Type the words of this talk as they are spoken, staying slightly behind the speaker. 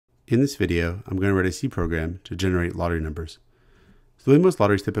In this video, I'm going to write a C program to generate lottery numbers. So the way most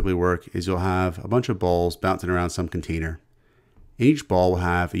lotteries typically work is you'll have a bunch of balls bouncing around some container, and each ball will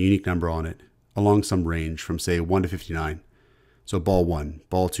have a unique number on it along some range from say 1 to 59. So ball 1,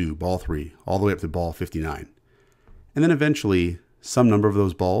 ball 2, ball 3, all the way up to ball 59. And then eventually, some number of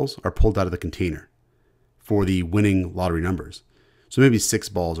those balls are pulled out of the container for the winning lottery numbers. So maybe 6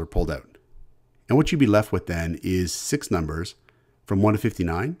 balls are pulled out. And what you'd be left with then is 6 numbers from 1 to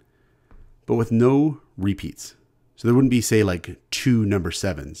 59, but with no repeats. So there wouldn't be, say, like 2 number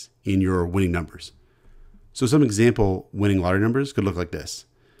 7s in your winning numbers. So some example winning lottery numbers could look like this.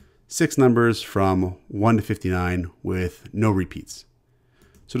 6 numbers from 1 to 59 with no repeats.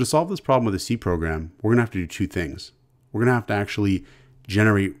 So to solve this problem with a C program, we're going to have to do 2 things. We're going to have to actually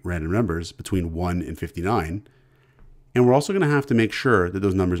generate random numbers between 1 and 59. And we're also going to have to make sure that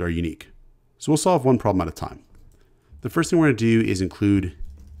those numbers are unique. So we'll solve one problem at a time. The first thing we're going to do is include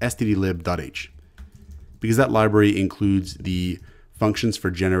stdlib.h, because that library includes the functions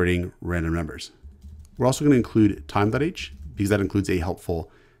for generating random numbers. We're also going to include time.h, because that includes a helpful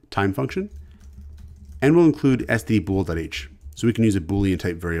time function. And we'll include stdbool.h, so we can use a Boolean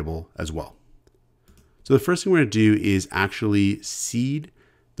type variable as well. So the first thing we're going to do is actually seed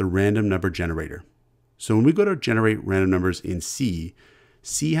the random number generator. So when we go to generate random numbers in C,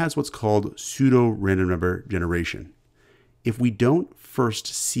 C has what's called pseudo random number generation. If we don't first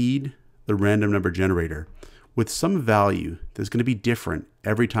seed the random number generator with some value that's going to be different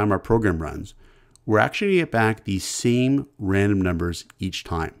every time our program runs, we're actually going to get back the same random numbers each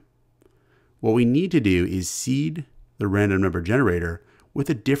time. What we need to do is seed the random number generator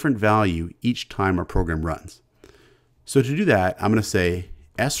with a different value each time our program runs. So to do that, I'm going to say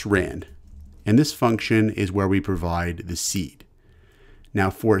srand, and this function is where we provide the seed.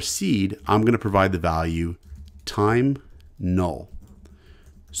 Now for seed, I'm going to provide the value time null.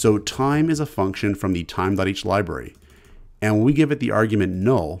 So time is a function from the time.h library, and when we give it the argument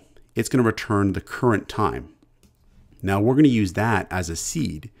null, it's going to return the current time. Now we're going to use that as a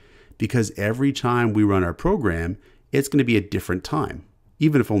seed because every time we run our program, it's going to be a different time,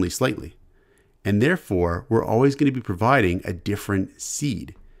 even if only slightly. And therefore, we're always going to be providing a different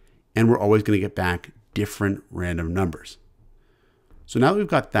seed, and we're always going to get back different random numbers. So now that we've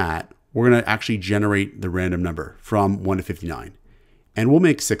got that, we're going to actually generate the random number from 1 to 59, and we'll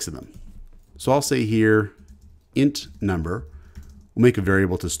make 6 of them. So I'll say here, int number, we'll make a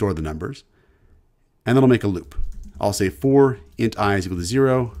variable to store the numbers, and then I'll make a loop. I'll say for int I is equal to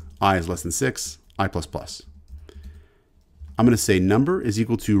 0, I is less than 6, I++. I'm going to say number is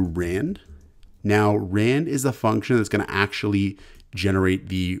equal to rand. Now rand is the function that's going to actually generate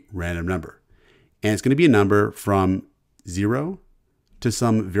the random number. And it's going to be a number from 0 to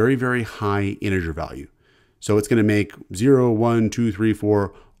some very, very high integer value. So it's going to make 0, 1, 2, 3,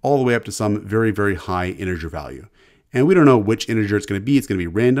 4, all the way up to some very, very high integer value. And we don't know which integer it's going to be. It's going to be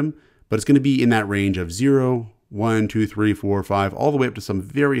random, but it's going to be in that range of 0, 1, 2, 3, 4, 5, all the way up to some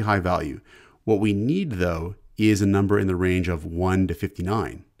very high value. What we need, though, is a number in the range of 1 to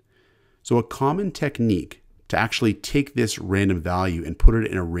 59. So a common technique to actually take this random value and put it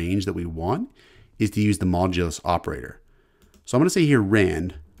in a range that we want is to use the Modulus operator. So I'm going to say here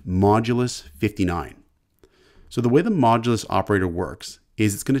rand modulus 59. So the way the Modulus operator works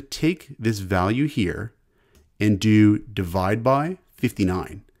is it's going to take this value here and do divide by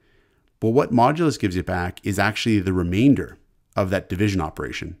 59. But what modulus gives it back is actually the remainder of that division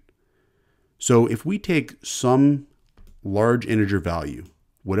operation. So if we take some large integer value,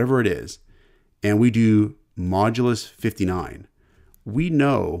 whatever it is, and we do modulus 59, we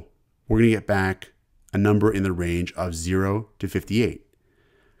know we're going to get back a number in the range of 0 to 58.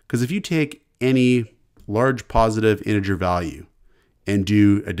 Because if you take any large positive integer value and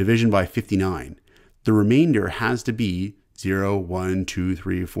do a division by 59, the remainder has to be 0, 1, 2,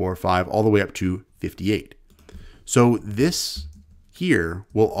 3, 4, 5, all the way up to 58. So this here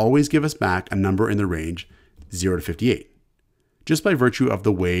will always give us back a number in the range 0 to 58, just by virtue of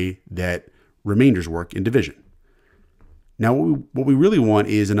the way that remainders work in division. Now, what we really want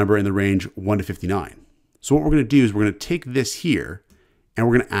is a number in the range 1 to 59. So what we're going to do is we're going to take this here and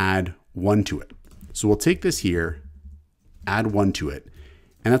we're going to add 1 to it. So we'll take this here, add 1 to it,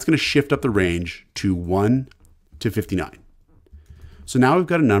 and that's going to shift up the range to 1 to 59. So now we've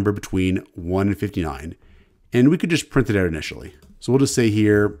got a number between 1 and 59, and we could just print it out initially. So we'll just say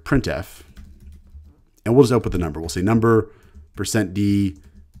here printf, and we'll just output the number. We'll say number, %d,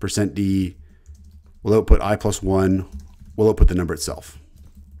 %d, we'll output I+1, we'll output the number itself.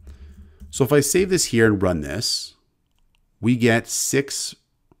 So if I save this here and run this, we get 6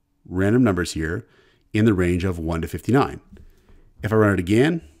 random numbers here in the range of 1 to 59. If I run it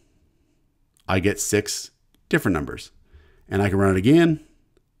again, I get 6 different numbers. And I can run it again,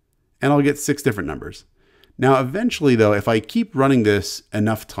 and I'll get 6 different numbers. Now, eventually though, if I keep running this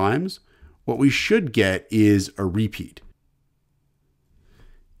enough times, what we should get is a repeat.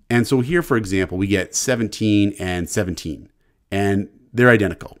 And so here, for example, we get 17 and 17, and they're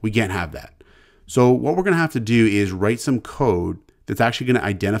identical. We can't have that. So what we're going to have to do is write some code that's actually going to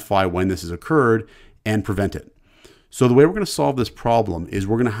identify when this has occurred and prevent it. So the way we're going to solve this problem is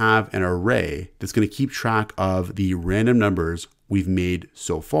we're going to have an array that's going to keep track of the random numbers we've made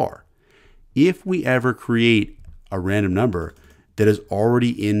so far. If we ever create a random number that is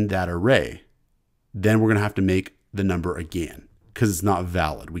already in that array, then we're going to have to make the number again because it's not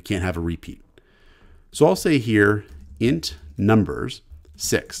valid. We can't have a repeat. So I'll say here int numbers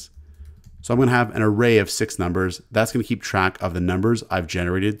 6. So I'm going to have an array of 6 numbers. That's going to keep track of the numbers I've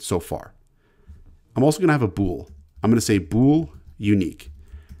generated so far. I'm also going to have a bool. I'm going to say bool unique.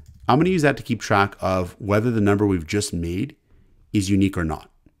 I'm going to use that to keep track of whether the number we've just made is unique or not.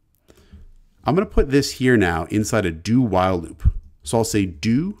 I'm going to put this here now inside a do while loop. So I'll say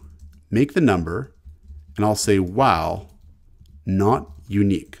do make the number, and I'll say while not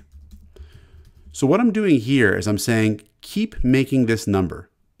unique. So what I'm doing here is I'm saying keep making this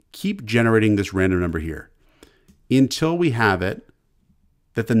number, keep generating this random number here until we have it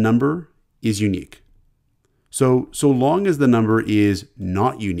that the number is unique. So long as the number is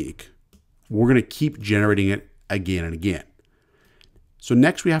not unique, we're going to keep generating it again and again. So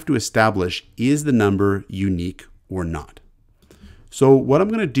next we have to establish, is the number unique or not? So what I'm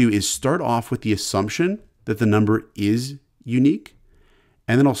going to do is start off with the assumption that the number is unique,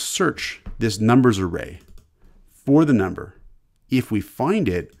 and then I'll search this numbers array for the number. If we find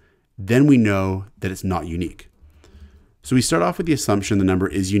it, then we know that it's not unique. So we start off with the assumption the number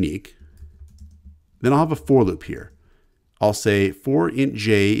is unique. Then I'll have a for loop here. I'll say for int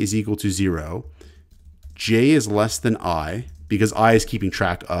j is equal to 0, j is less than I, because I is keeping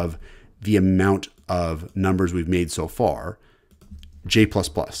track of the amount of numbers we've made so far, j++.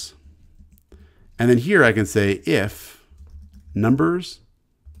 And then here I can say if numbers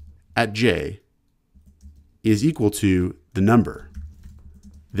at j is equal to the number,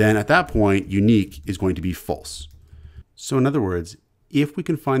 then at that point, unique is going to be false. So in other words, if we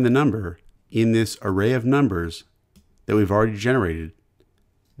can find the number in this array of numbers that we've already generated,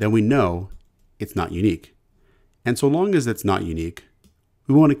 then we know it's not unique. And so long as it's not unique,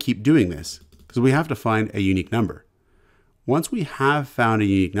 we want to keep doing this because we have to find a unique number. Once we have found a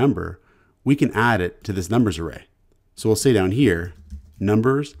unique number, we can add it to this numbers array. So we'll say down here,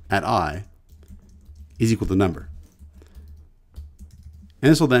 numbers at I is equal to number.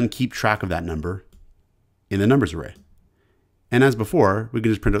 And this will then keep track of that number in the numbers array. And as before, we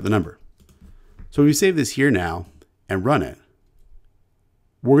can just print out the number. So if we save this here now and run it,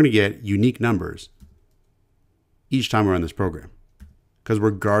 we're going to get unique numbers each time we run this program because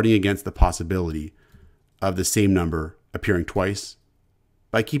we're guarding against the possibility of the same number appearing twice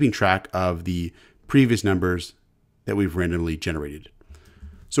by keeping track of the previous numbers that we've randomly generated.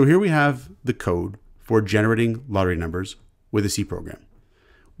 So here we have the code for generating lottery numbers with a C program.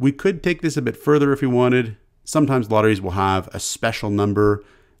 We could take this a bit further if we wanted. Sometimes lotteries will have a special number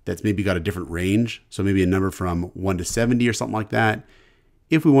that's maybe got a different range. So maybe a number from 1 to 70 or something like that.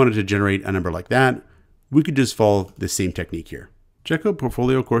 If we wanted to generate a number like that, we could just follow the same technique here. Check out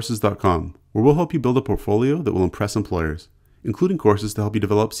portfoliocourses.com, where we'll help you build a portfolio that will impress employers, including courses to help you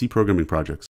develop C programming projects.